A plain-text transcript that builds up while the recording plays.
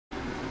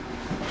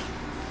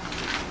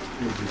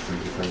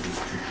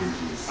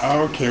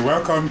Okay,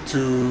 welcome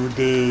to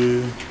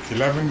the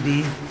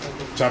 11B,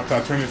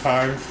 chapter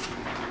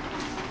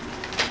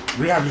 25,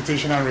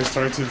 Rehabilitation and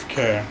Restorative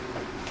Care.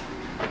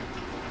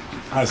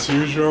 As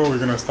usual, we're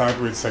going to start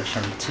with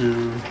section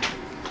 2.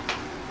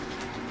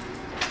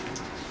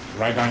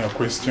 Write down your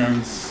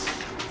questions,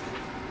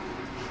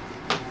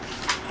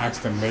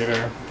 ask them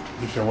later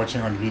if you're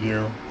watching on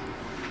video.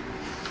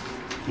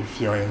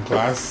 If you're in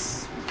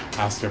class,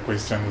 ask your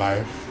question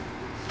live.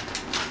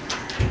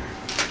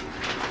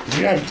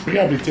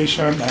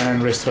 Rehabilitation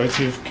and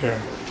restorative care.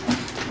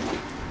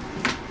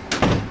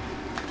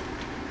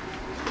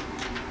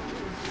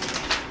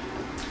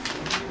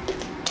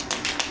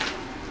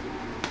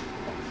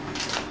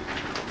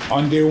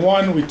 On day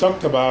 1, we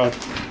talked about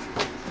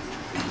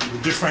the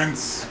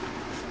different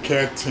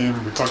care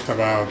team. We talked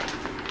about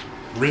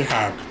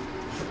rehab,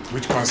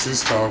 which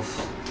consists of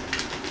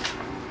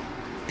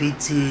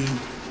PT,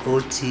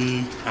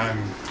 OT,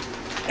 and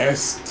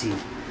ST.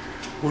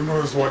 Who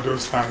knows what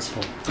those stands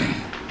for?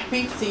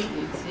 PT,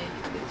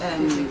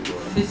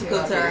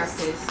 physical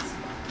therapist,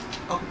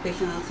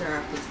 occupational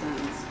therapist,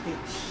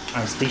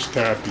 and speech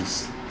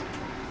therapist.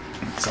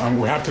 So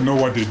we have to know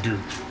what they do.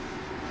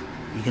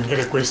 You can get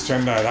a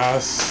question that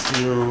asks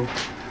you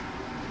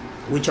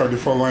which of the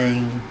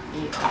following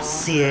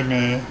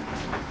CNA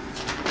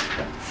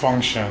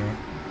function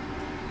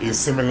is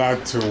similar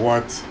to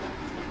what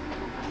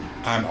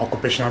an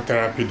occupational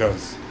therapy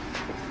does.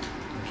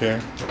 Okay?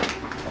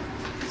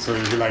 So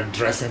you'll be like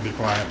dressing the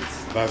clients.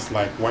 That's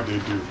like what they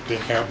do. They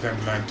help them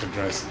learn to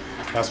dress.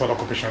 That's what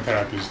occupational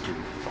therapists do.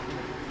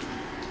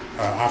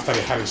 After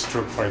they had a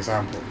stroke, for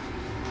example.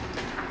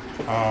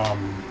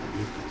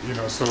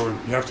 So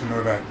you have to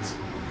know that.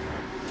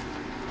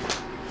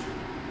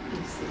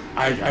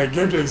 I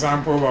gave the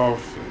example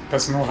of a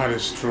person who had a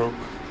stroke.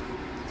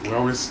 We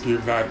always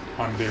give that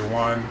on day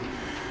 1.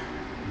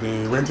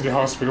 They went to the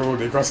hospital,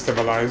 they got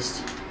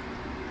stabilized.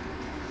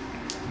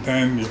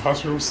 Then the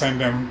hospital sent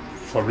them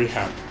for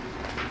rehab.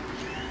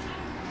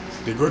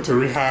 They go to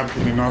rehab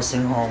in the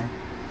nursing home.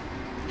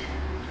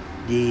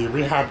 The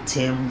rehab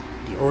team,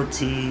 the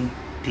OT,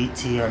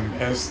 PT,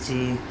 and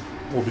ST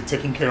will be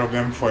taking care of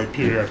them for a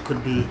period.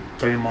 Could be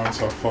 3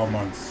 months or 4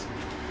 months.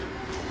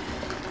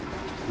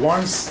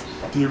 Once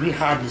the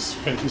rehab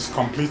is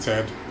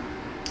completed,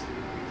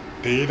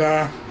 they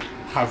either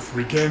have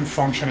regained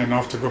function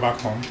enough to go back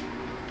home,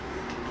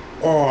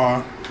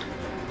 or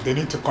they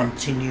need to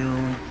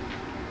continue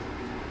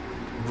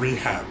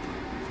rehab.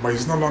 But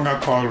it's no longer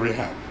called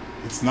rehab.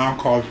 It's now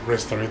called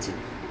restorative.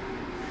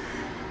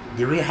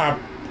 The rehab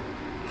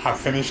have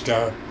finished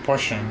their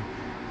portion.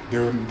 They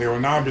will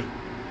now be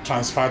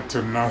transferred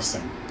to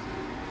nursing.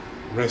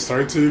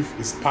 Restorative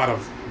is part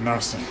of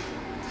nursing.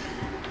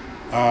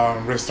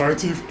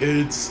 Restorative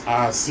aides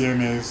are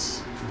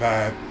CNAs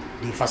that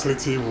the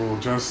facility will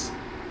just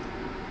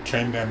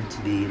train them to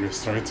be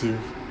restorative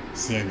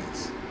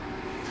CNAs.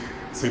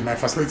 So in my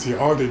facility,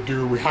 all they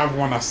do, we have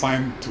one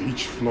assigned to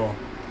each floor.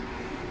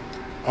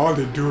 All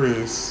they do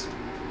is,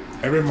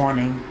 every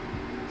morning,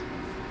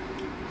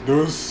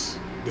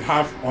 they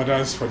have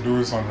orders for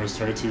those on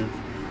restorative,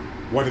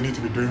 what they need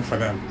to be doing for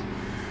them.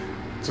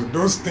 So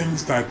those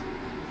things that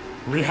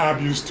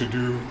rehab used to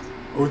do,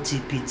 OT,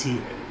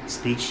 PT,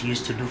 speech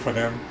used to do for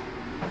them,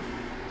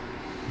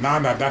 now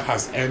that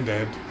has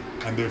ended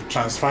and they've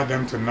transferred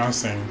them to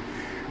nursing,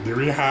 the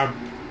rehab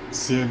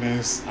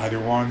CNAs are the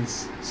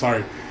ones,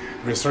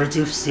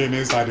 restorative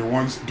CNAs are the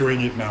ones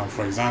doing it now.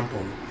 For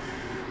example,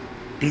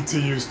 PT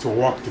used to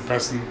walk the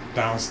person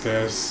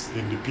downstairs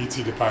in the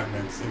PT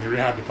department, in the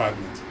rehab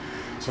department.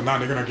 So now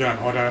they're going to get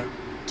an order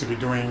to be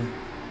doing,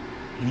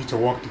 you need to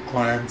walk the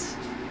client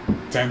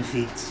 10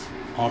 feet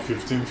or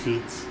 15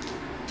 feet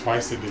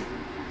twice a day.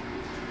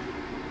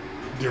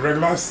 The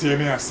regular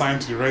CNA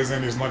assigned to the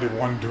resident is not the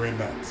one doing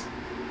that.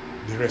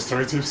 The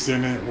restorative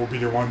CNA will be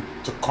the one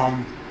to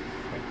come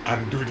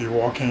and do the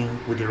walking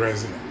with the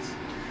resident.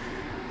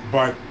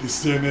 But the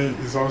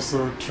CNA is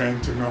also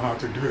trained to know how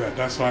to do that.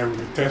 That's why we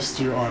test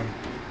you on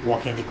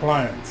walking the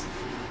client.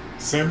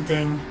 Same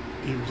thing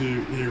if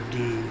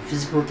the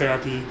physical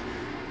therapy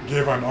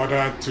gave an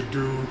order to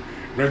do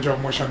range of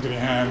motion to the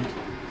hand,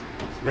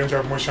 range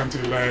of motion to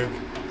the leg,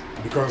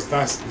 because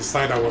that's the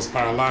side that was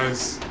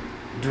paralyzed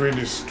during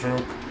the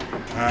stroke,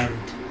 and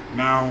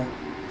now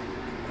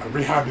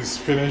rehab is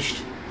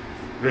finished,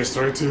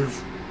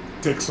 restorative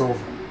takes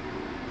over.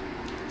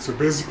 So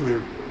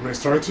basically,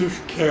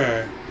 restorative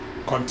care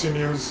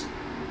continues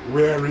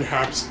where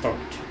rehab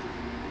stopped.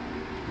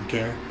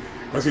 Okay,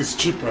 because it's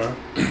cheaper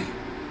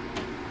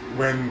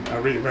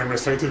when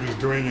restorative is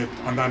doing it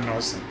under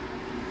nursing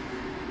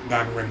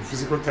than when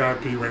physical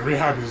therapy. When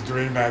rehab is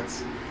doing that,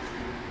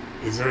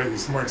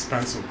 it's more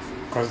expensive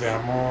because they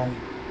are more.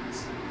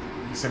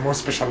 It's a more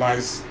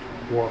specialized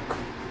work.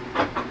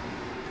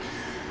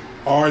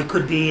 Or it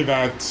could be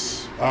that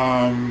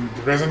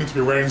the resident need to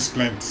be wearing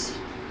splints.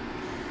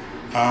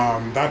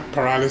 That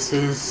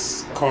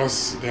paralysis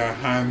caused their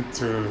hand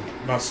to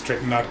not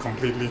straighten out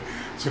completely,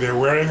 so they're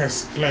wearing a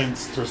splint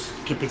to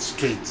keep it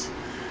straight.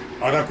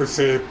 Other could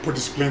say put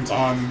the splint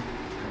on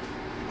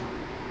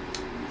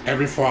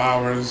every 4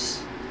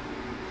 hours,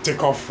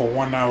 take off for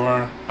 1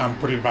 hour, and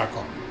put it back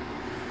on.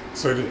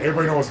 So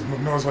everybody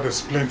knows what a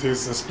splint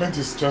is. A splint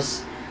is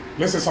just,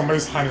 let's say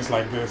somebody's hand is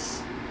like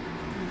this.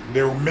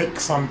 They will make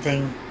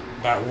something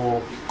that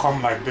will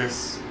come like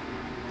this.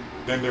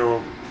 Then they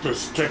will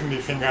straighten the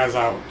fingers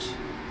out.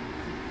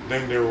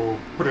 Then they will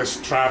put a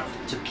strap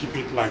to keep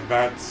it like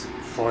that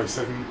for a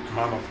certain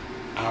amount of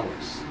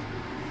hours.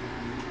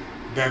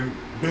 Then,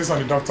 based on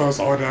the doctor's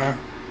order,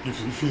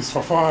 if it's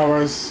for 4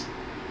 hours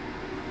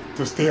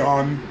to stay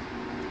on,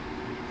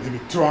 maybe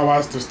 2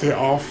 hours to stay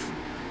off,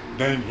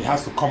 then it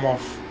has to come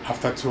off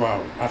after 2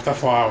 hours, after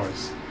 4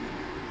 hours.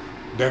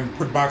 Then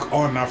put back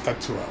on after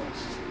 2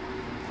 hours.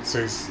 So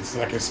it's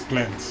like a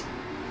splint.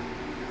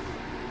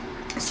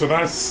 So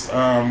that's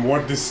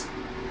what this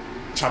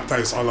chapter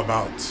is all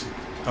about.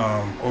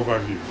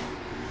 Overview.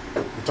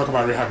 We talk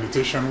about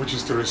rehabilitation, which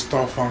is to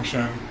restore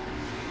function.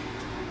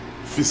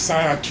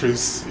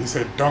 Physiatrist is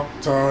a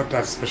doctor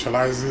that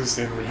specializes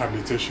in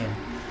rehabilitation.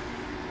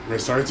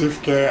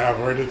 Restorative care, I've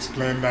already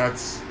explained that.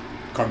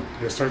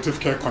 Restorative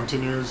care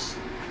continues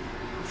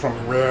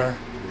from where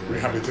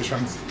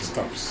rehabilitation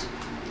stops.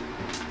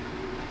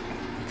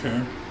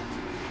 Okay.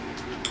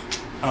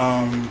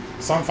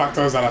 Some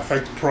factors that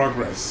affect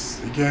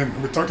progress. Again,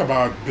 we talked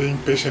about being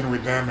patient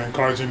with them,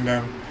 encouraging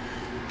them.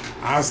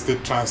 As they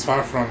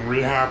transfer from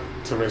rehab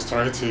to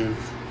restorative,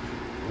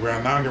 we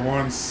are now the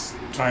ones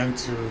trying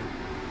to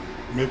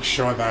make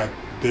sure that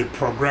they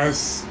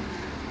progress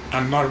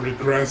and not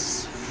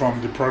regress from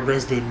the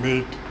progress they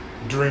made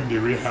during the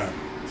rehab.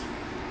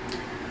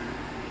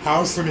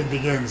 How soon it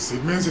begins?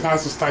 It means it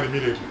has to start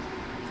immediately.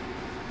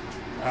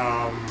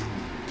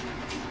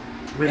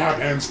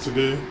 Rehab ends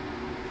today,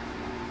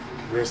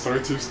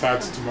 restorative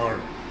starts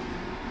tomorrow.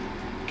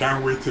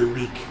 Can't wait a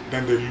week,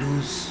 then they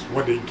lose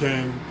what they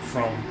gain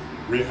from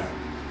rehab.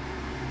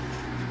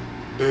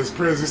 There's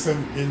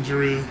pre-existing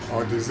injury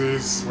or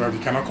disease, well, you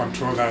cannot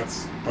control that,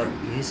 but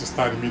you need to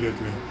start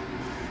immediately.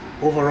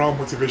 Overall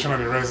motivation of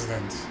the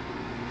resident.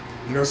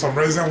 You know, some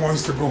resident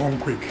wants to go home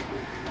quick.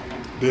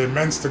 They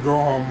meant to go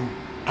home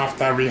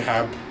after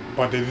rehab,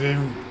 but they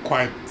didn't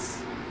quite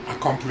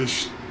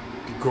accomplish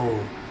the goal.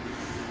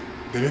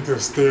 They need to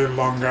stay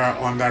longer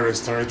under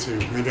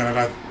restorative, maybe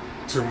another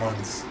 2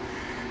 months.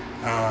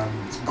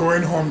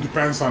 Going home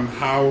depends on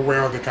how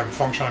well they can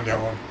function on their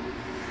own.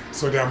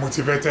 So they are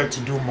motivated to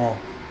do more.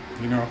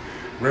 You know,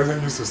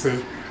 residents used to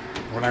say,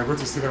 when I go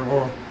to see them,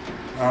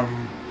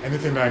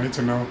 anything that I need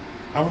to know,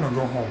 I want to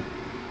go home.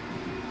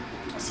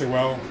 I say,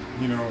 well,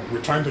 you know,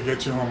 we're trying to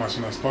get you home as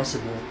soon as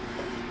possible,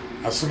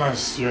 as soon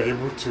as you're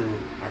able to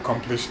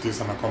accomplish this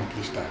and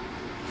accomplish that.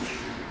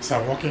 So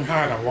I'm working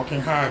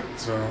hard,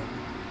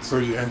 so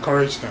you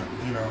encourage them,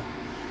 you know.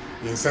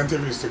 The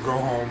incentive is to go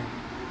home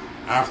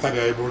after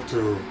they're able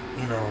to,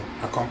 you know,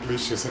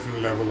 accomplish a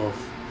certain level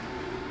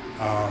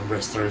of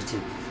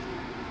restorative.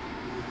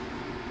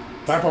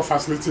 Type of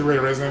facility where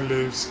a resident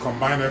lives,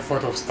 combined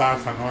effort of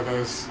staff and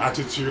others,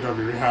 attitude of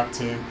the rehab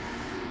team.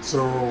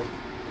 So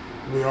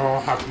we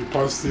all have to be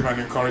positive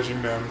and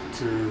encouraging them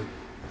to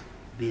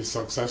be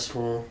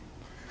successful.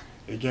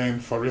 Again,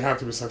 for rehab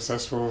to be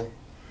successful,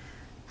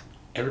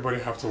 everybody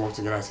have to work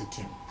together as a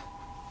team.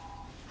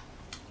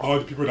 All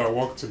the people that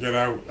work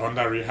together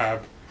under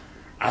rehab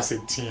as a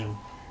team,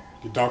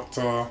 the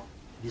doctor,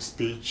 the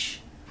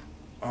speech,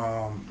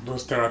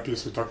 those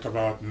therapists we talked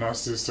about,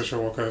 nurses,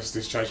 social workers,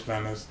 discharge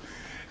planners,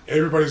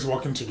 everybody's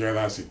working together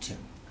as a team.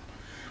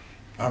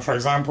 For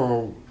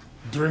example,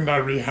 during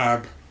that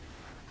rehab,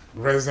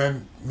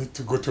 residents need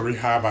to go to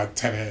rehab at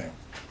 10 a.m.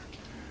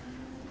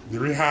 The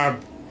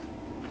rehab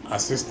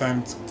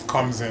assistant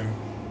comes in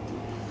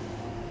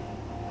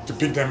to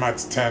pick them at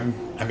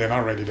 10 and they're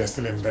not ready, they're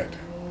still in bed.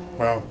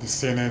 Well, the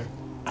CNN,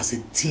 as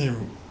a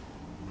team,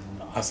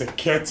 as a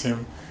care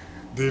team,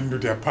 didn't do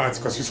their part,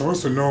 because you're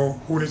supposed to know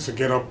who needs to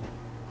get up,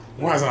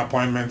 who has an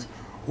appointment,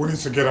 who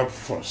needs to get up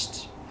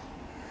first.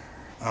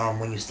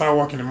 When you start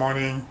work in the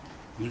morning,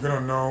 you're going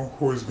to know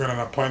who is going on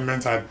an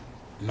appointment at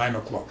 9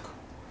 o'clock,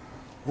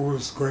 who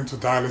is going to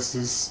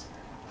dialysis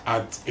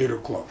at 8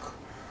 o'clock,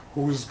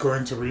 who is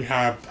going to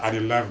rehab at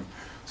 11,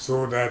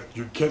 so that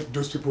you get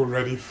those people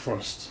ready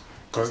first,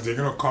 because they're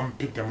going to come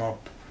pick them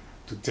up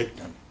to take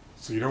them.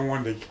 So you don't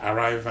want they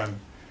arrive and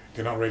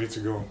they're not ready to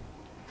go.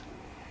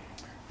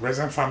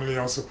 Resident family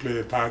also play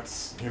a part,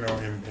 you know,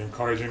 in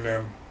encouraging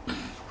them.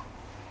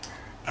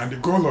 And the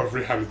goal of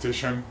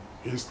rehabilitation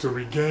is to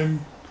regain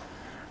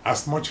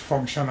as much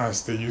function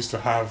as they used to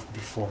have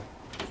before.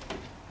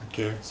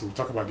 Okay, so we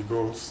talk about the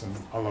goals and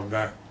all of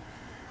that.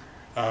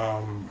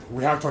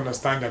 We have to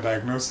understand their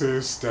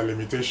diagnosis, their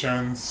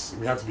limitations.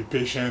 We have to be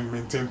patient,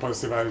 maintain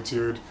positive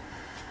attitude,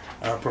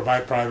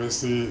 provide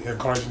privacy,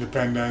 encourage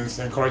independence,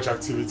 encourage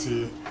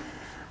activity,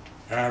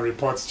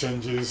 report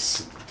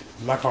changes,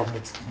 lack of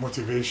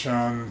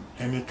motivation,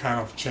 any kind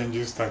of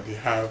changes that they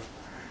have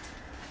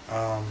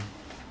to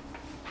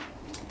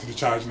the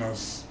charge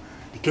nurse.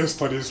 The case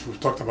studies, we've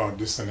talked about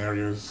these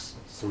scenarios,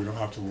 so we don't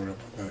have to worry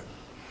about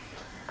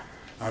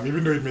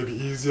Even though it may be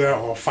easier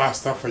or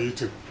faster for you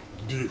to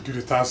do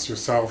the task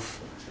yourself,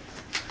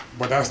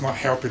 but that's not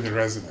helping the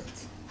resident.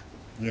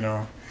 You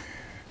know,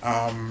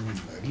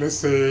 let's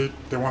say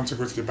they want to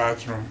go to the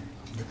bathroom,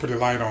 they put the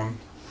light on.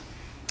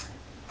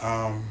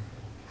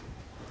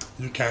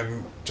 You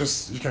can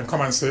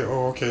come and say,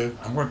 oh, okay,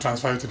 I'm going to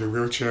transfer you to the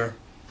wheelchair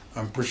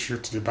and push you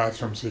to the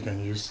bathroom so you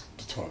can use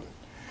the toilet.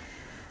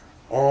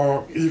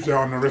 Or if they're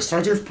on a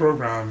restorative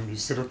program, you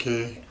said,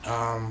 okay,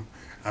 I'm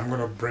going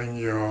to bring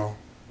your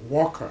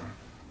walker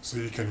so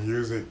you can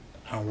use it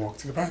and walk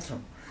to the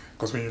bathroom.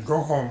 Because when you go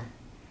home,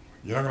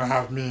 you're not going to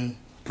have me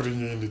putting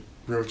you in the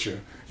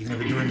wheelchair. You're going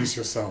to be doing this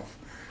yourself.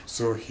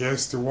 So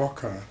here's the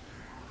walker.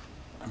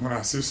 I'm going to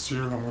assist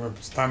you. I'm going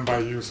to stand by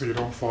you so you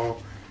don't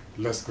fall.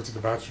 Let's go to the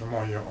bathroom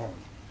on your own.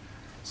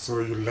 So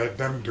you let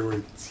them do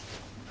it.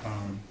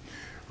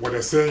 What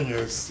they're saying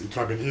is it would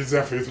have been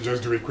easier for you to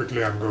just do it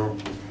quickly and go,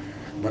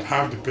 but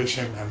have the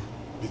patience and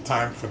the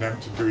time for them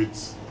to do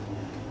it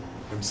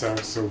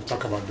themselves. So we'll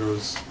talk about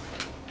those.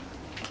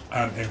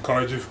 And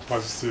encouraging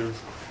positive,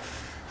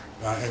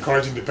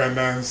 encourage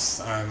independence,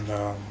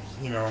 and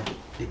you know,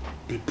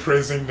 be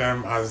praising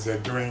them as they're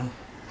doing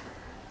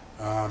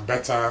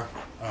better.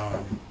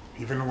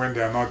 Even when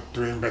they're not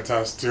doing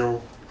better,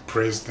 still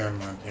praise them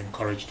and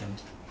encourage them.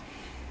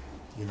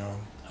 You know,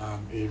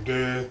 if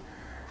they,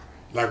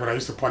 like when I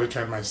used to potty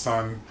train my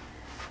son,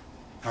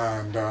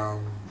 and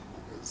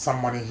some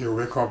morning he'll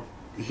wake up,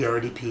 he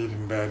already peed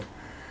in bed,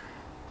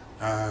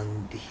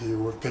 and he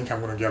will think I'm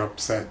going to get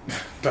upset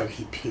that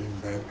he peed in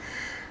bed.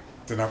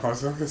 Then I'll come and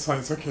say, okay, son,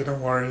 it's okay,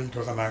 don't worry, it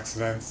was an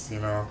accident, you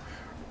know,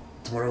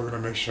 tomorrow we're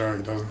going to make sure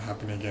it doesn't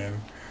happen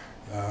again.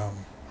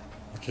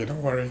 Okay,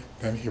 don't worry,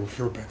 then he will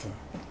feel better.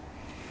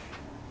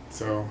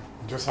 So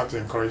you just have to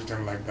encourage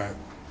them like that.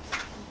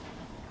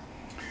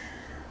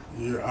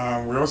 We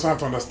also have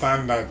to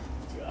understand that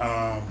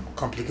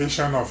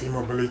complication of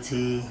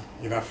immobility,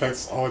 it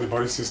affects all the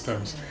body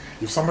systems.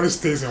 If somebody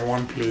stays in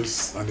one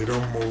place and they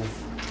don't move,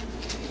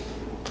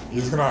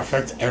 it's going to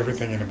affect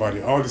everything in the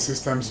body. All the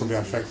systems will be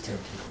affected,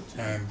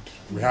 and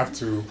we have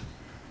to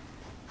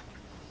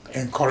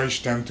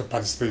encourage them to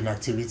participate in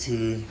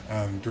activity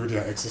and do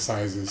their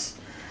exercises.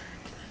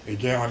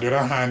 Again, on the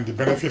other hand, the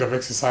benefit of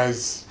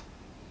exercise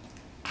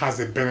has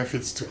the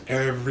benefits to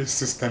every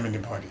system in the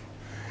body.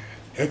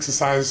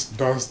 Exercise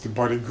does the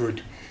body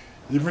good.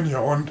 Even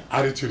your own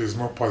attitude is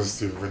more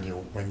positive when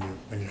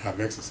you have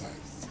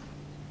exercise.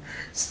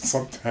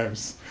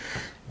 Sometimes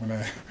when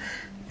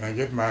I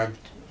get mad,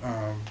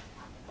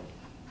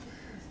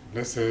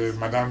 let's say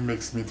Madame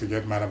makes me to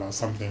get mad about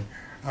something,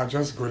 I'll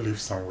just go lift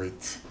some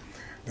weight,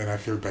 then I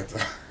feel better.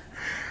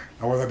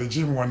 I was at the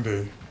gym one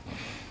day,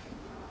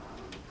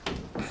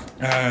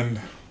 and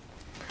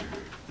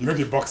you know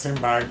the boxing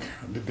bag,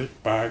 the big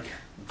bag?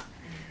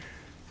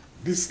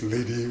 This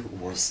lady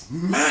was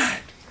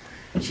mad.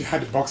 She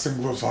had the boxing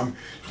gloves on.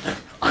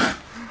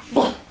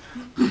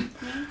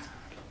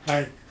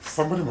 Like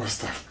somebody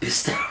must have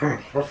pissed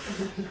her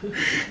off.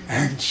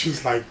 And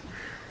she's like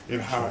in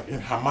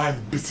her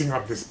mind beating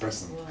up this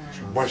person. Wow.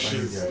 But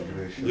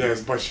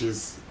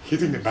she's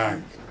hitting the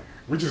bag,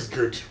 which is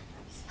good.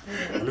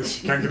 At least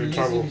she can't get in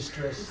trouble.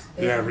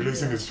 Yeah,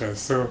 releasing the stress.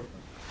 So,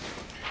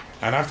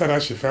 and after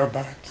that she felt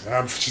bad.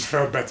 She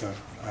felt better.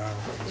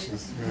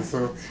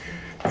 So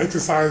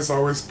exercise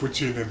always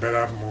puts you in a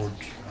better mood.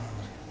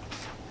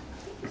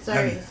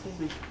 Sorry, excuse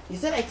me. You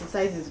said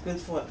exercise is good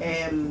for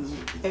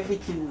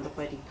everything in the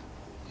body.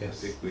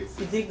 Yes.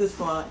 Is it good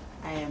for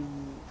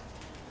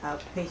a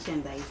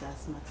patient that is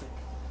asthmatic?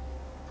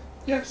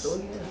 Yes.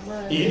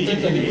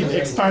 It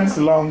expands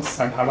the lungs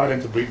and allows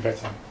them to breathe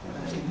better.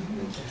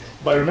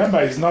 But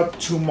remember, it's not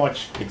too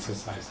much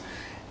exercise.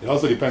 It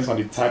also depends on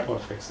the type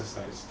of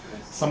exercise.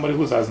 Somebody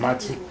who's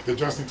asthmatic, they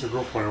just need to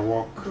go for a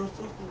walk.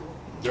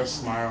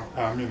 Just smile,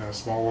 a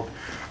small walk.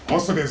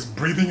 Also, there's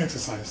breathing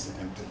exercise they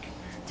can take.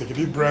 Take a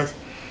deep breath,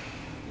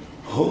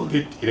 hold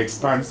it, it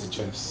expands the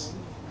chest.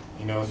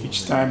 You know,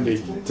 each time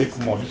they take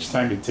more,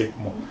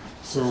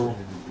 So,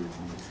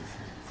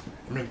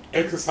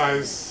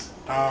 exercise,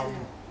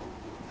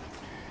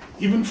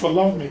 even for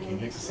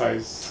lovemaking,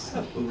 exercise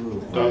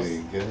does.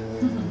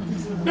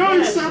 No,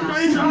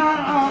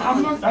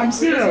 I'm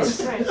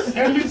serious.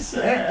 At least,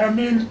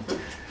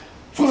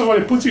 first of all,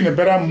 it puts you in a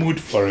better mood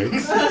for it,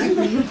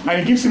 and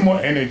it gives you more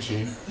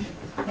energy.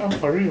 I'm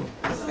for real.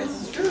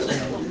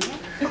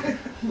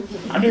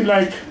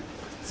 Like,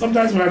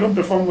 sometimes when I don't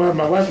perform well,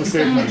 my wife will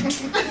say,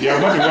 you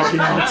have not been working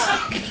out.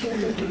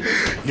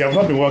 You have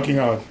not been working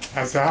out.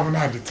 I say, I haven't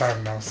had the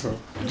time now, so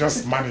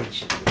just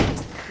manage.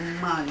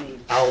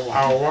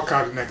 I'll work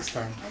out next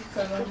time.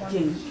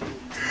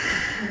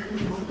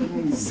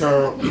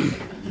 So,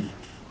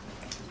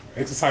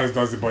 exercise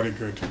does the body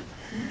good.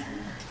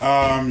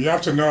 You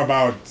have to know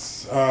about,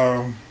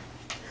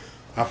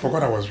 I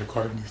forgot I was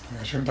recording this thing.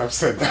 I shouldn't have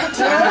said that.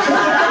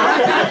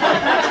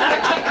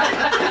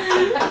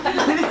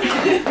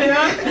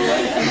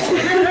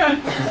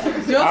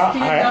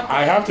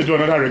 I have to do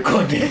another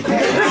recording.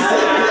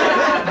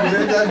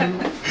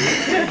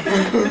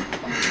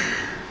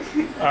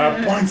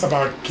 Points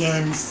about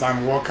canes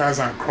and walkers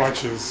and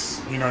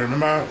crutches. You know,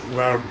 remember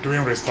we're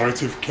doing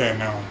restorative care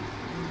now.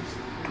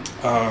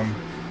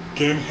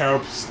 Cane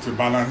helps to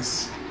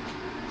balance.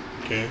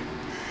 Okay.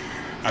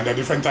 And there are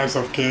different types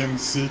of cane: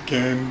 C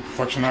cane,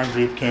 functional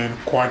grip cane,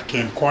 quad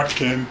cane. Quad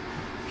cane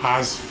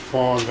has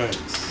 4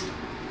 legs.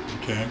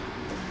 Okay.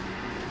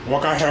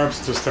 Walker helps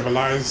to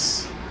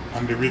stabilize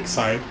on the weak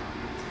side.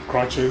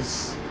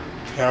 Crutches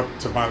help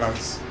to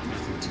balance,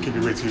 to keep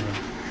the weight even.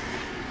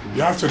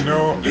 You have to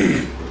know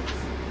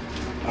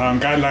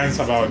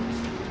guidelines about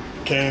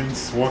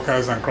canes,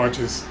 walkers, and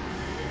crutches.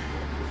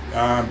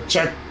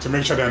 Check to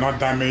make sure they're not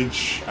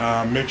damaged.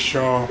 Make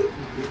sure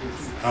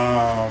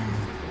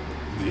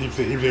if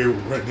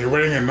they're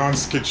wearing a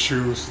non-skid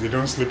shoes, they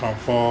don't slip and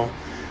fall.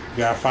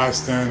 They are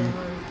fastened.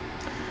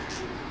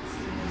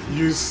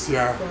 Use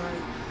I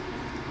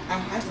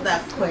asked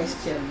that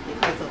question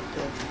because of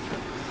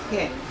this.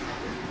 Here,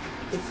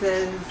 it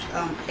says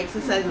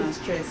exercise and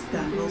stress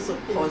can also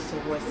cause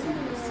a worsening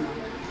asthma.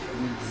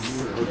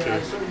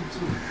 Okay.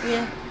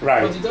 Yeah.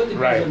 Right. But it all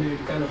depends on the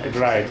kind of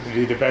exercise. Right.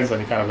 It depends on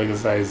the kind of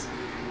exercise.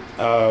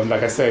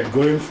 Like I said,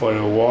 going for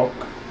a walk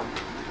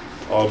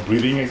or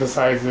breathing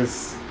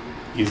exercises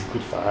is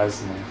good for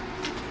asthma.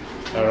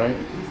 All right.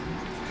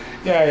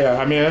 Yeah.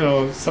 I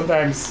mean,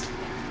 sometimes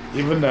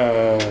even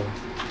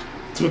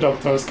 2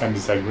 doctors can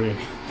disagree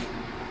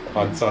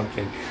on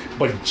something,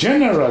 but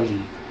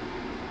generally,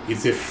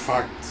 it's a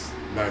fact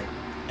that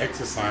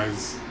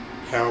exercise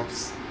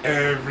helps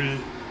every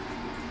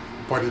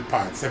body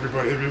parts,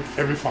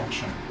 every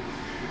function.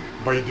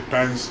 But it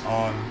depends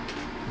on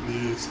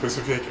the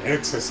specific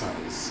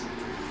exercise.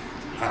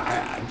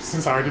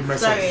 Since I already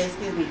messed up. Sorry,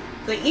 excuse me.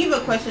 So if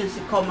a question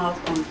should come out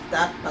on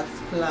that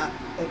particular,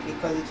 okay,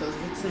 because it was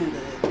written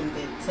in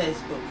the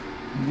textbook.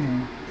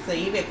 mm, So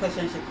if a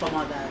question should come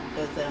out that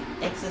does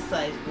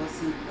exercise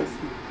worsen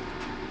asthma,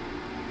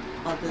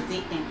 or does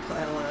it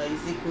or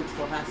is it good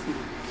for asthma?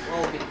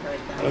 What would be the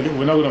correct answer?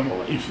 we're not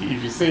gonna. If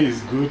you say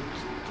it's good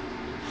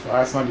for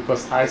asthma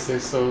because I say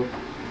so,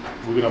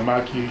 we're gonna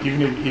mark you.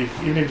 Even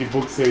if the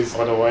book says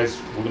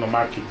otherwise, we're gonna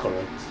mark it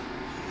correct.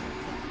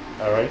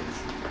 All right.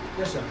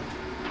 Yes, sir.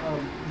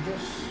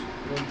 Just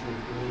want to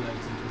go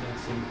into that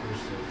same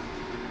question.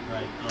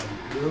 Right.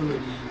 We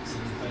already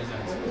signified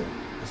that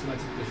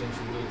asthmatic patients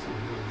should not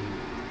involve in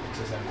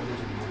exercise according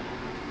to the book.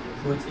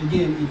 But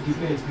again, it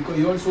depends because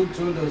you also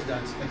told us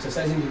that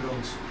exercising the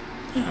lungs,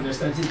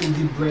 understand, taking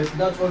deep breath,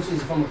 that also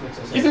is a form of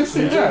exercise. It's So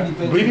it yeah. really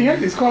depends Breathing.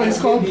 on- It's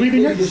called maybe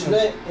breathing they should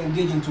exercise. not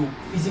engage into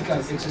physical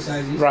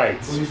exercises.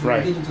 Right, Or they should right.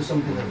 engage into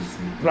something else.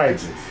 Right.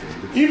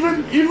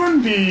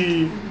 Even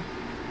the.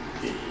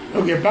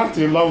 Okay, back to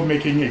the love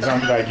making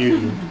example that I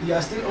gave you. You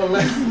are still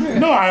online.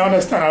 No, I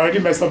understand. I already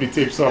messed up the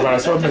tape, so I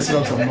start messing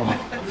up some more.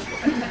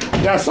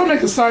 There are some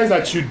exercises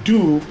that you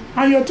do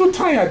and you're too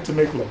tired to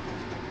make love.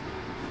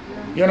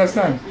 You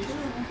understand?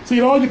 So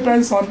it all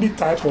depends on the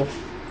type of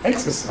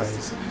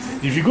exercise.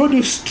 If you go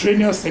do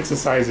strenuous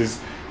exercises,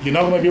 you're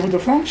not going to be able to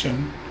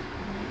function.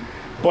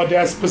 But there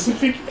are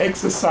specific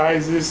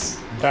exercises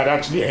that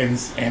actually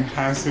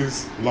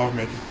enhances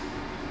lovemaking.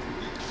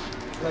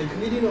 Like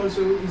reading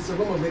also is a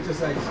form of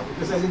exercise,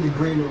 exercising the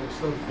brain or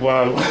stuff.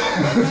 Well,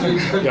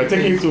 you're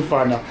taking it too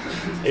far now.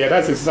 Yeah,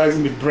 that's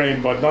exercising the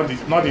brain, but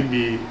not in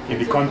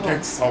the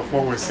context of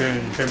what we're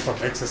saying in terms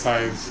of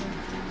exercise.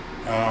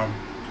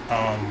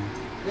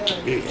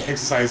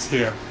 Exercise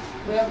here.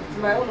 Well, to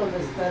my own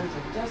understanding,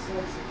 just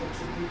want to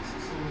contribute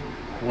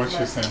to What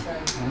she's saying.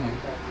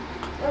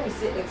 When we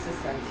say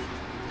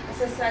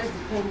exercise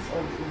depends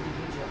on the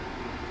individual.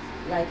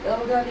 Like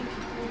elderly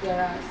people,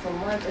 there are some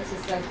mild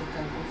exercise they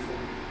can go for.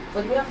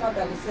 But we have found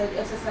that we said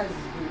exercise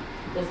is good.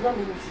 Does not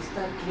mean we should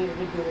start doing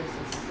rigorous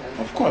exercise.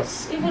 Of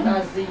course. Even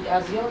as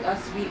young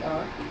as we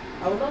are,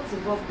 I will not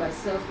involve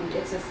myself in the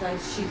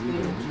exercise she's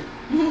going to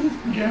do.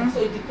 Yeah.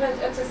 So it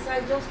depends.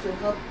 Exercise just to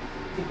help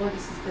the body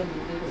system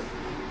in little.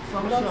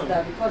 Not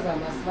that because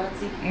I'm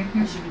asthmatic,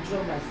 I should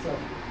withdraw myself.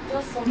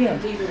 Just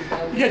something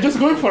little. Yeah, just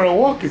going for a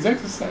walk is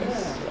exercise.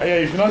 Yeah,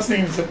 if you're not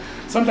saying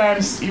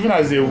sometimes even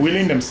as they're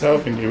wheeling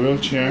themselves in the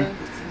wheelchair,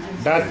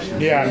 that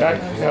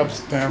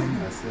helps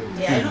them.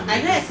 Yeah,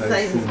 I know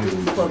exercise is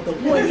good for the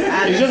body.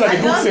 It's just like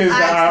the book says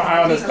that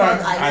I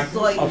understand. I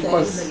saw it Of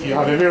course, you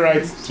have every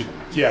right to,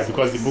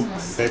 because the book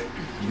said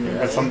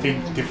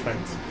something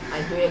different.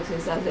 I do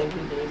exercise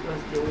every day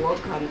because the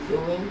work I'm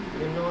doing,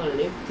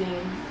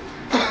 lifting,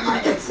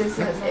 I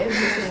exercise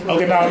everything.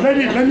 Okay, now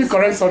let me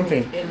correct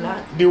something. A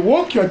lot. The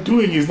work you're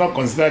doing is not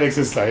considered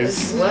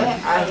exercise. Well,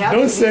 I have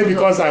Don't to say do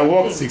because I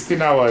worked things.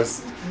 16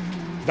 hours,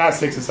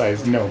 that's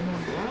exercise. No.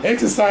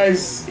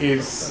 Exercise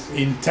is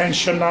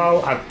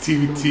intentional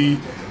activity.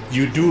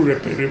 You do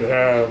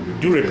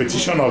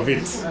repetition of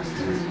it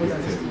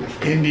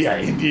in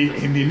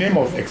the name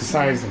of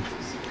exercising.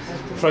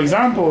 For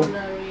example,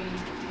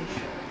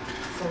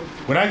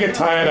 when I get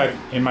tired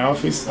in my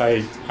office,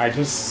 I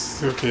just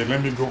say, okay,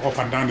 let me go up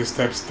and down the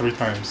steps 3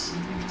 times.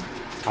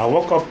 I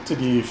walk up to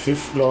the 5th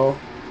floor.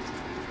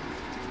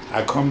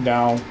 I come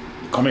down.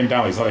 Coming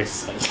down is not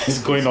exercise.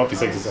 Going up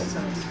is exercise.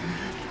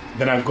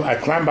 Then I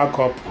climb back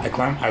up, I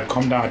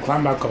come down, I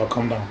climb back up, I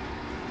come down.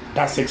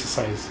 That's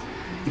exercise.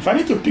 If I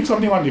need to pick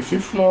something on the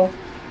 5th floor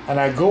and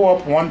I go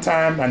up one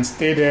time and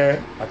stay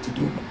there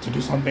to do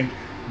something,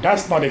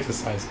 that's not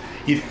exercise.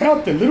 It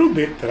helped a little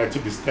bit that I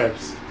took the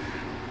steps,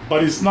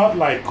 but it's not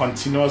like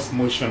continuous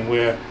motion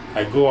where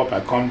I go up, I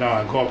come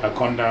down, I go up, I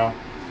come down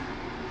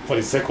for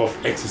the sake of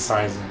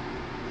exercising.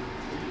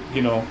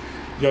 You know,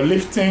 you're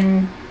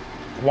lifting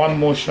one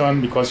motion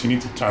because you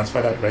need to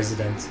transfer that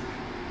residence.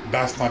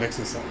 That's not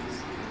exercise.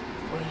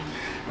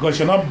 Because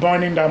you're not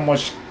burning that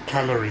much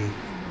calorie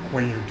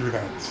when you do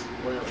that.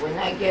 Well, when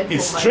I get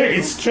It's home,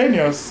 it's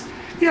strenuous.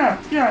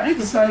 Yeah,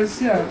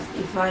 exercise, yeah.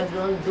 if I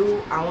don't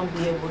do, I won't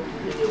be able to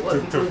do the work To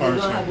because you function.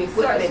 don't have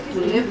equipment to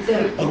lift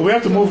them. Okay, we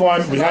have to move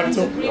on. We have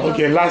to.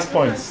 Okay, last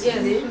points.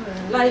 Yes,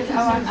 like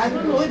I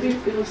don't know, maybe you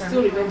will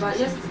still remember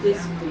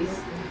yesterday's quiz.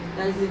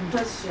 There is a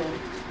question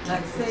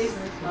that says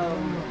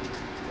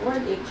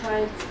when a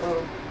client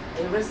or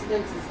a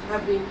resident is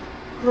having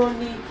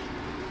chronic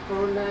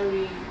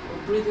coronary or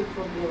breathing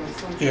problem or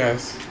something.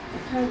 Yes.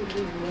 I can't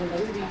really remember.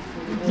 Maybe if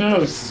you remember. No,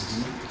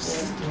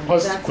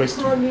 what's the That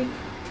question? chronic,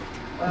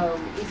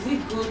 is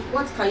it good?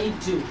 What can you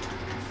do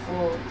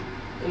for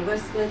a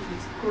resident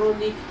with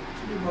chronic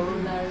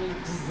coronary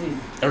disease?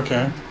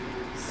 Okay.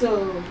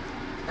 So,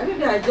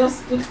 maybe I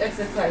just put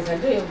exercise. I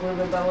don't even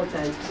remember what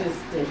I chose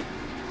then.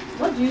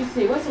 What do you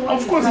think? What's the one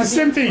Of course, the is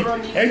same having thing.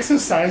 chronic-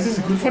 Exercise is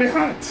good for the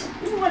heart.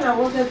 Even when I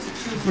wanted to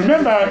choose.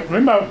 Remember,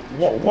 exercise,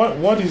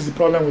 what is the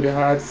problem with the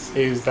heart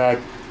is that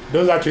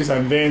those arteries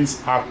and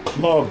veins are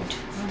clogged.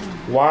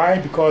 Why?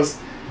 Because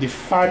the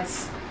fat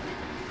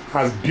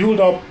has built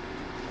up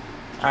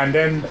and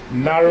then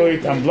narrow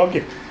it and block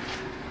it.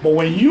 But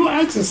when you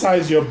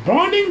exercise, you're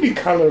burning the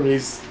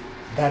calories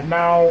that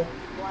now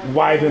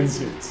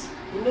widens it.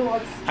 You know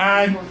what?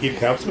 And it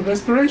helps with You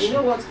respiration.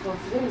 know what's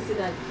confusing? When you say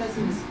that the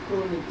person is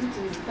chronic, which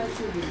means the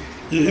person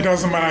is. It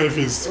doesn't matter if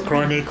it's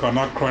chronic or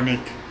not chronic.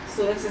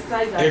 So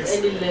exercise at Ex-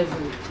 any level.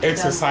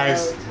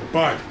 Exercise, That's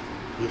but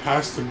it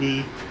has to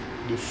be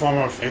the form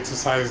of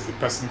exercise the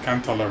person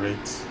can tolerate.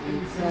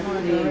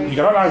 exactly. You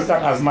cannot ask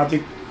that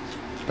asthmatic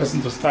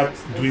person to start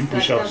doing Exactly,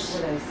 push-ups.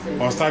 that's what I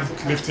said. Or start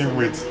You lifting have to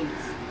weight. tolerate.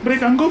 But they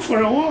can go for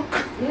a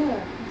walk. Yeah.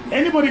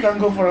 Anybody can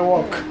go for a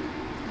walk.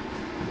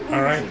 Even All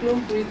if right. you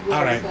don't breathe well,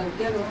 All right. you can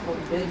get off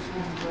of bed,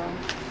 move around.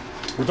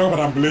 We talk about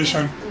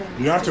ambulation.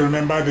 Yeah. You have to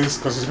remember this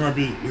because it's gonna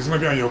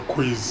be on your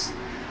quiz.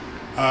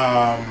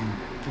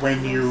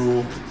 When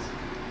you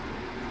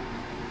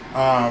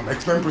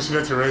explain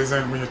procedure to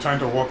resident, when you're trying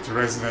to walk to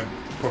resident,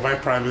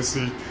 provide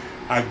privacy,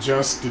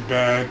 adjust the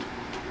bed,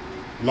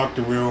 lock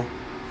the wheel.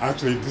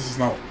 Actually, this is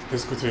not.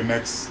 Let's go to the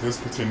next. Let's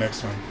go to the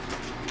next one.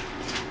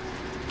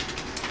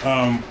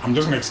 I'm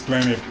just gonna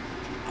explain it.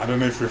 I don't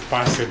know if we've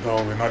passed it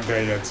or we're not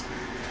there yet.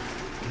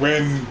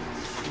 When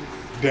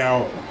they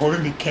are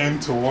holding the cane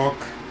to walk,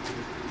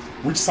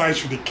 which side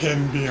should the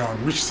cane be on?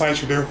 Which side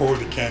should they hold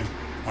the cane?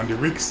 On the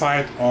weak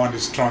side or on the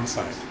strong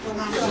side?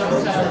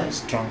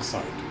 Strong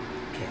side.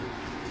 Okay.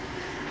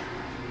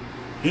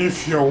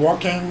 If you're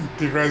walking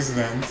the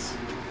residents,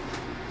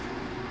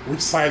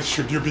 which side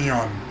should you be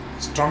on?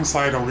 Strong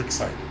side or weak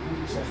side?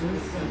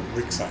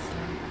 Weak side.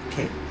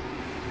 Okay.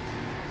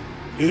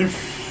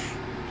 If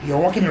you're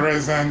walking the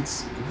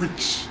residents,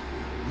 which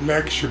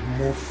leg should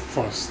move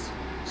first?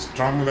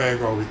 Strong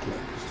leg or weak leg?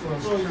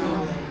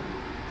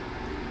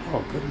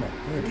 Oh, goodness.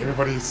 Look,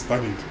 everybody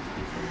studied.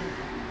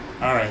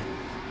 All right.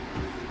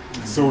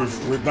 So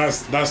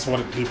that's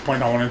what the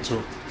point I wanted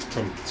to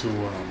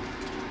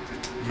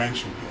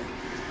mention here.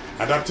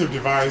 Adaptive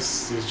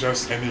device is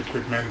just any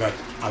equipment that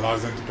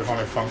allows them to perform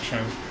a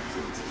function.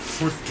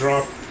 Foot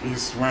drop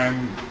is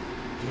when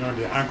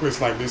the ankle is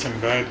like this in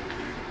bed,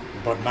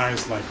 but now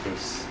it's like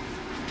this.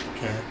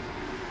 Okay.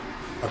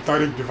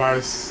 Orthotic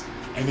device,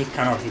 any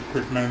kind of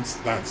equipment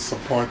that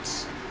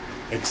supports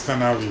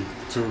externally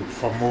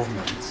for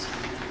movement,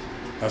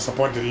 that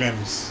support the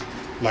limbs,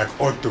 like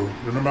ortho.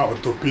 Remember,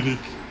 orthopedic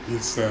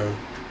is the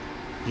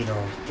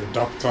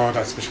doctor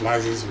that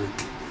specializes with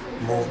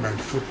movement,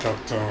 foot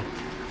doctor,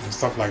 and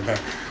stuff like that.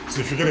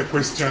 So if you get a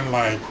question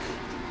like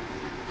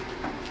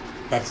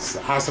that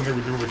has something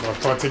to do with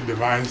orthotic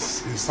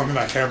device, is something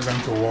that helps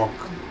them to walk.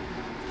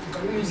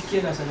 Can we use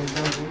cane as an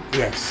example?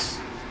 Yes,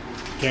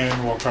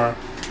 cane walker.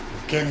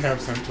 Cane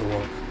helps them to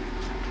walk.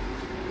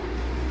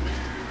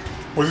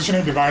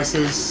 Positioning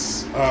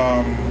devices,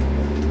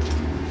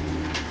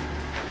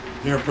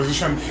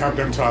 position help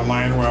them to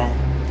align well.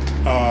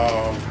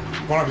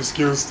 One of the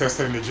skills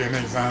tested in the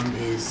JNA exam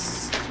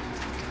is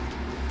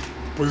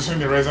positioning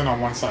the resident on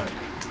one side.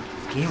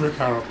 Can you wake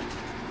her up?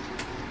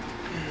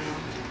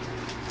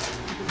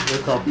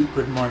 Wake up,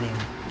 good morning.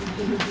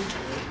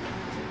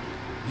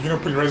 You're going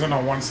to put the resident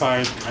on one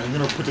side and you're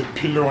going to put a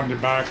pillow on the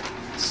back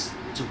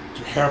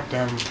to help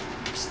them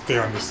stay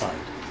on the side.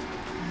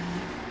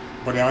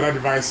 But there are other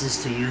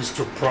devices to use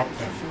to prop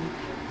them.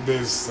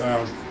 There's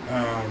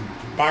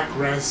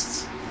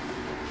backrest,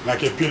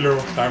 like a pillow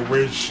that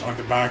wedge on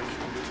the back.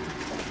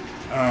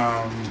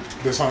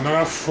 There's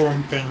another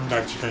foam thing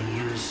that you can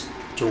use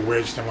to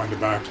wedge them on the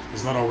back.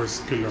 It's not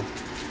always pillow.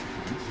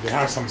 They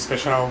have some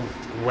special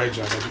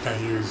wedger that you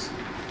can use.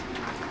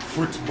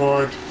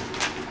 Footboard,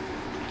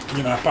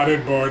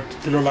 padded board,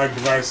 pillow-like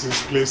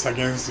devices placed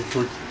against the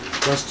foot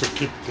just to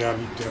keep their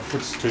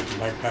foot straight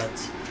like that.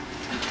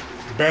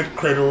 Bed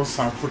cradles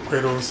and foot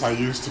cradles are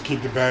used to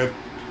keep the bed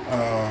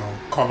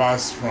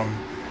covers from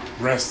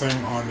resting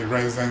on the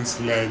resident's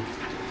leg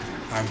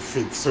and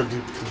feet. So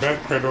the bed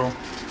cradle,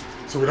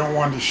 so we don't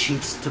want the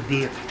sheets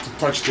to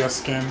touch their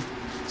skin.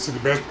 So the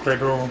bed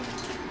cradle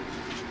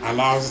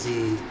allows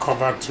the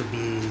cover to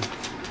be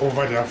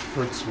over their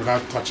foot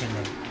without touching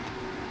them.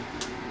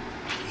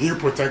 Heel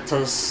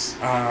protectors,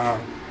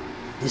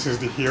 this is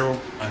the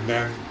heel, and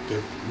then they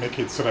make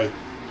it so that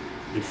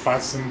it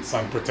fastens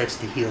and protects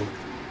the heel.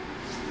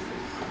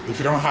 If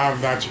you don't have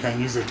that, you can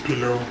use a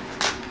pillow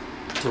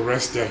to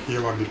rest their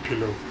heel on the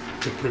pillow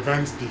to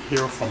prevent the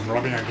heel from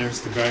rubbing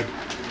against the bed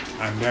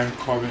and then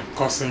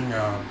causing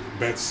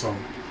bed sore.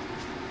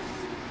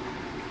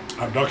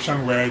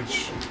 Abduction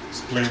wedge,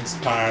 splints,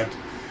 pad,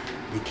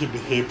 they keep the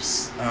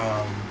hips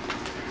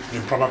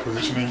in proper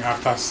positioning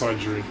after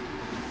surgery.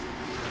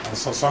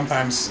 So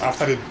sometimes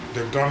after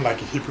they've done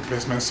like a hip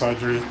replacement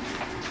surgery,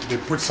 they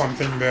put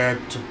something there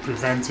to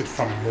prevent it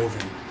from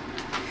moving.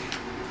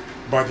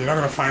 But you're not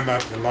going to find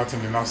that a lot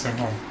in the nursing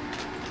home.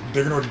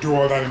 They're going to do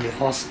all that in the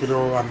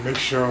hospital and make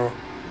sure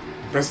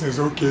the person is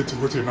okay to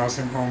go to the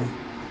nursing home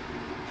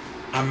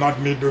and not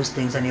need those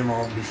things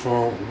anymore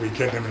before we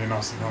get them in the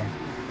nursing home.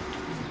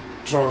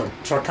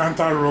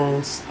 Trochanter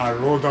rolls are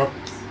rolled up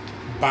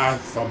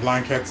bath or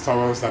blanket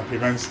towels that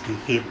prevents the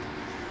hip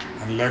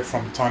and leg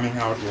from turning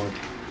outward.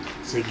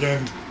 So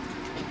again,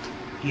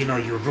 you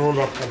roll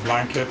up a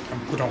blanket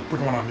and put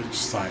one on each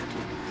side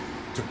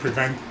to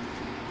prevent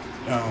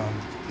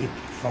it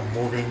from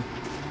moving.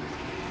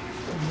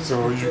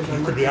 So you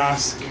could be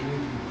asked,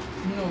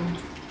 No.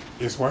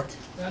 is what?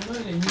 They are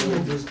not in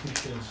those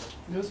pictures.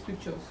 Those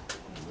pictures.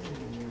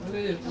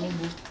 Only the old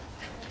book.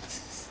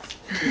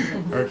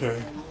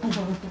 Okay.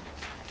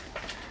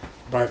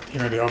 But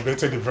they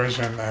updated the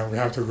version and we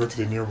have to go to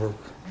the new book.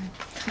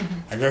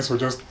 I guess we'll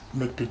just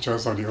make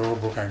pictures of the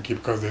old book and keep,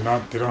 because they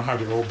don't have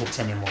the old books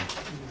anymore.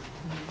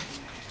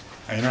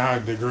 And you know how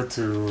they go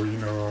to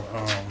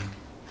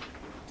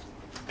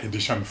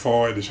edition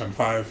 4, edition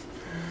 5.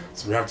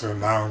 So we have to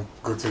now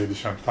go to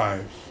edition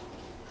 5.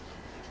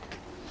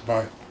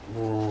 But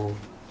we'll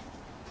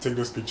take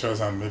those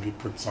pictures and maybe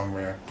put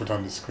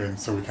on the screen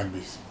so we can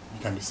be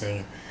seeing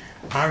it.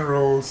 Hand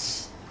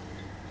rolls,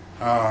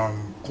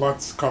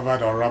 cloths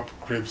covered or wrapped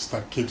grips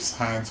that keeps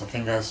hands or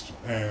fingers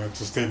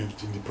to stay in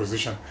the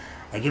position.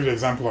 I give you the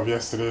example of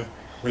yesterday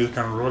where you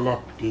can roll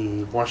up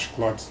the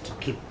washcloth to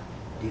keep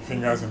the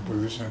fingers in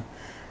position.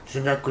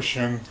 Finger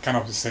cushion, kind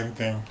of the same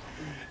thing.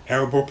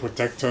 Elbow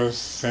protectors,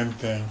 same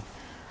thing.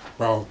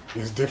 Well,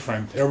 it's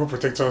different. Elbow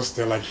protectors,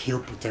 they're like heel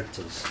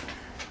protectors.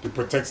 They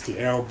protect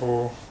the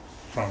elbow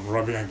from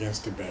rubbing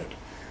against the bed.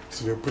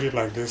 So they'll put it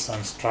like this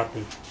and strap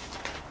it,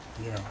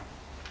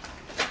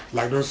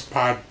 like those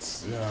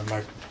pads,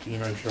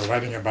 if you're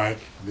riding a bike,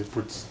 they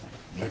put,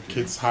 like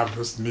kids have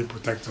those knee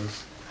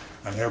protectors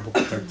and elbow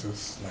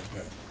protectors like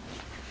that.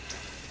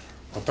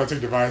 Orthotic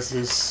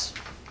devices,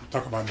 we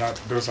talk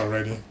about those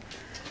already.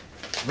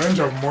 Range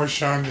of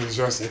motion is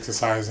just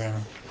exercising.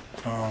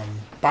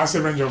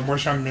 Passive range of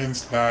motion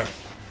means that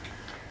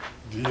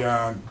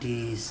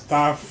the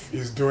staff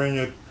is doing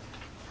it,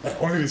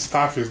 only the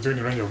staff is doing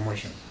the range of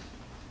motion.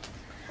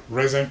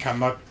 Resident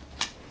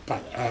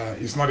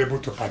is not able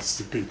to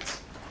participate.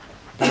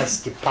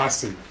 That's the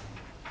passive.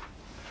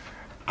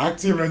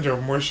 Active range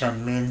of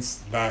motion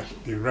means that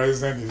the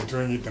resident is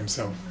doing it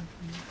themselves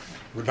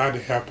without the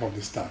help of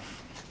the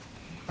staff.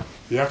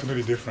 You have to know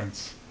the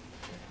difference.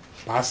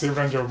 Passive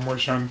range of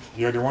motion,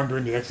 you're the one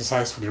doing the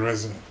exercise for the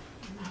resident.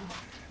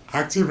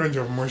 Active range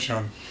of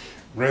motion,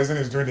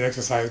 resident is doing the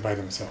exercise by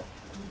themselves.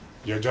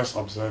 You're just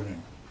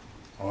observing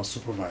or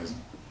supervising.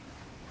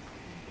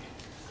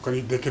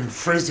 Because they can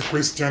phrase the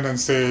question and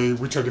say,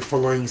 which of the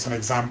following is an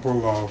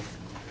example of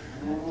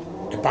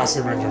a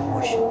passive range of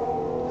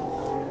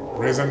motion?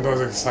 Resident does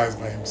exercise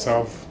by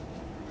himself,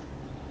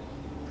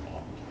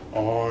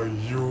 or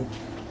you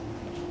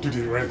do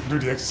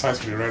the exercise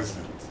for the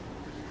resident.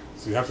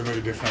 So you have to know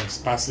the difference,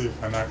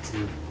 passive and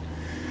active.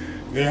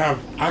 They have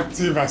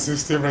active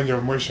assistive range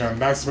of motion.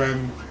 That's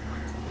when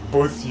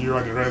both you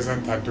and the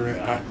resident are doing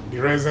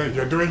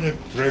you're doing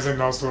it, the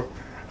resident also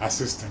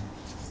assisting.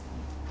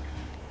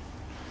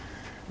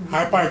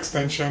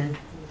 Hyperextension,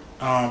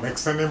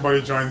 extending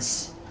body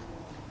joints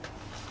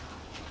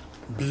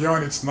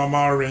beyond its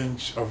normal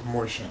range of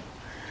motion.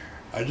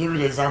 I gave you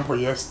the example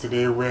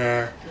yesterday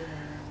where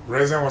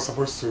resident was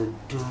supposed to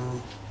do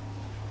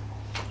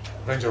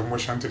range of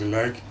motion to the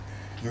leg.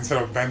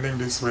 Instead of bending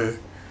this way,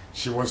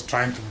 she was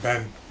trying to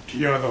bend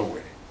the other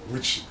way,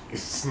 which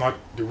is not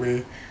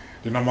the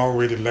normal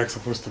way the leg's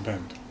supposed to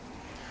bend.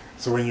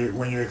 So when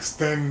you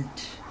extend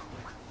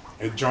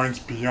a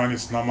joint beyond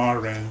its normal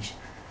range,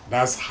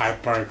 that's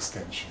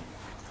hyperextension.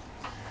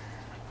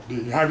 Do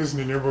you have this in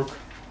the new book?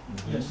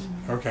 Yes.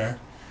 Okay.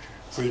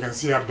 So you can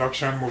see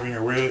abduction, moving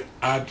away,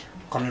 add,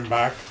 coming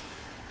back,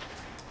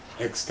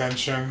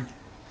 extension,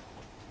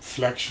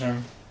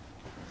 flexion,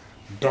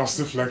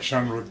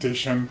 dorsiflexion,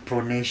 rotation,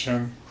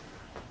 pronation,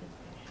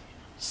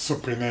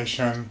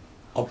 supination,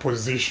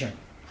 opposition.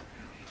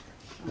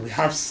 We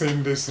have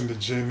seen this in the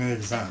GNA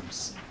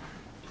exams.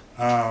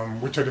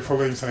 Which of the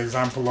following is an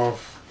example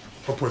of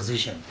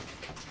opposition?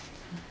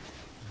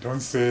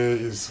 Don't say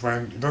it's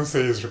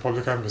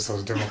Republican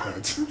versus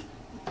Democrat.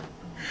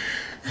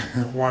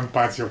 One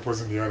party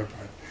opposing the other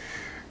party.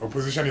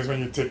 Opposition is when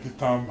you take the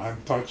thumb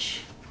and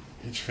touch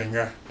each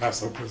finger.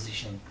 That's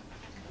opposition.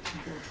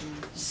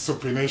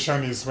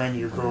 Supination is when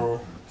you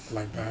go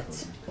like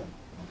that.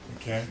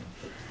 Okay?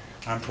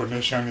 And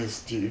pronation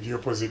is the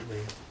opposite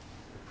way.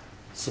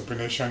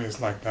 Supination is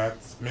like that.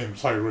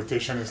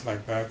 Rotation is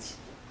like that.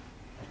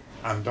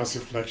 And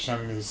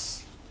dorsiflexion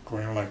is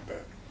going like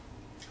that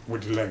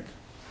with the leg,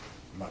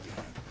 not the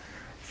hand.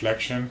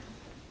 Flexion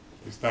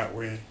is that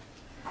way.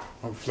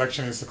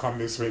 Flexion is to come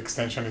this way,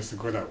 extension is to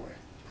go that way.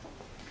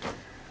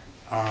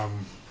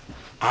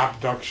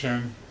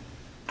 Abduction,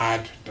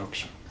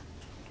 adduction.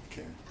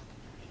 Okay.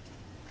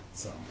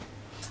 So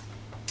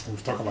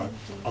we've talked about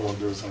all of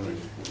those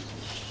already.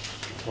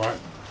 What?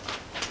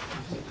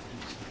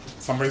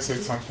 Somebody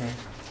said something?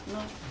 No,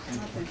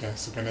 nothing. Okay,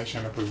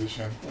 supination,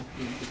 opposition,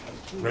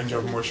 range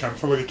of motion,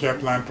 follow the care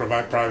plan,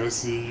 provide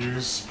privacy,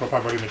 use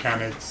proper body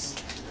mechanics,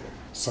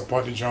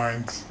 support the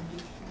joints,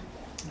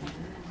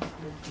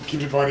 keep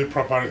the body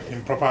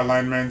in proper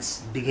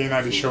alignments, begin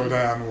at the shoulder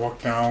and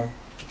walk down.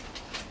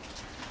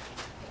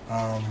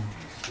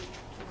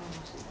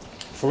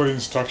 Follow the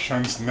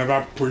instructions,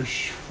 never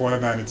push further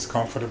than it's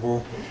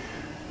comfortable.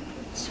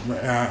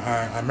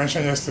 I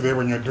mentioned yesterday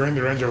when you're doing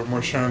the range of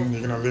motion,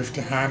 you're going to lift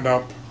the hand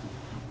up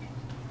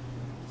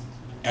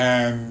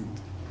and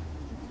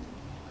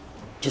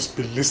just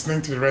be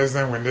listening to the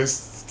resident. When they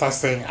start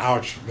saying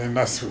ouch, then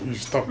that's you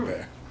stop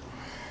there.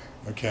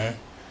 Okay?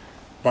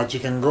 But you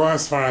can go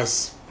as far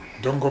as,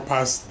 don't go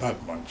past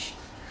that much.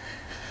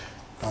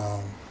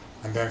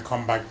 And then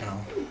come back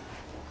down.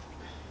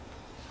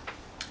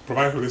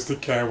 Provide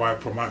holistic care while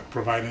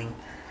providing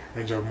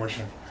range of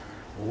motion.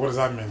 What does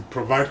that mean?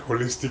 Provide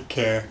holistic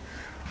care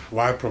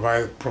while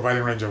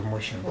providing range of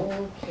motion.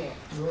 Okay.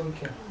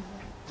 Okay.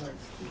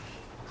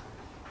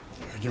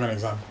 Give an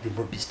example.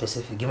 Be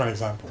specific. Give an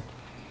example.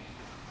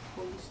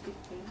 Holistic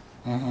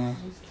care.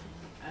 Mm-hmm.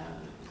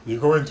 You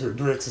go in to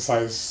do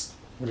exercise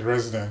with the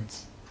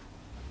residents,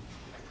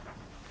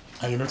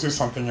 and you notice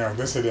something else.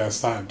 They say they are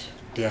sad,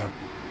 they are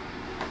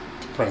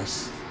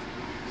depressed.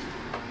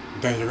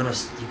 Then you're gonna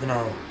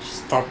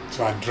stop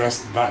to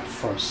address that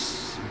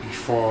first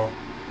before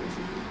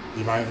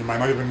you might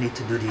not even need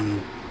to do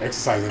the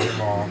exercise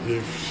anymore.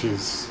 If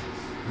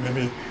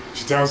maybe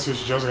she tells you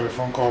she just got a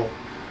phone call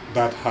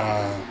that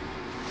her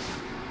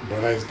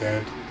brother is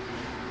dead,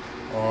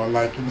 or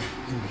like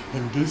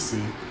in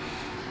DC,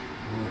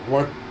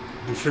 what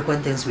the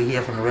frequent things we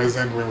hear from the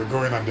resident when we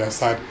go in on their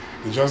side,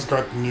 they just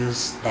got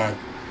news that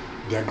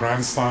their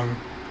grandson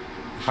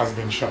has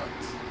been shot.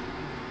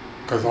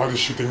 Because all the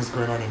shootings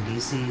going on in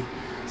DC,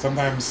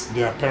 sometimes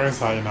their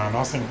parents are in a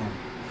nursing home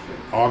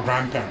or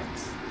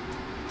grandparents.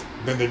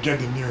 Then they get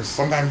the news.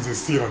 Sometimes they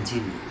see it on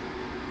TV.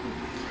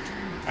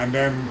 And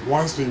then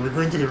once we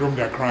go into the room,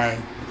 they're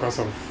crying because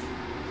of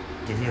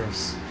the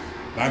news.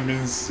 That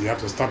means you have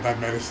to stop that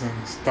medicine,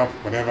 stop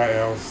whatever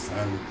else,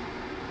 and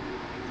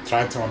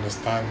try to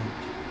understand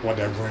what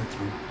they're going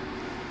through.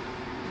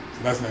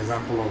 So that's an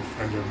example of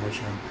range of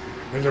motion.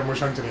 Range of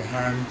motion to the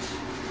hand,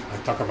 I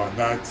talk about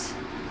that.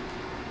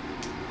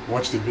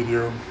 Watch the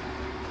video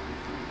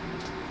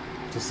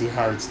to see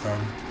how it's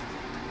done.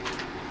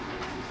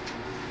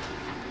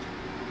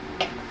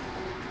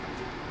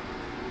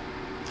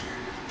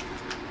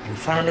 We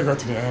finally got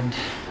to the end.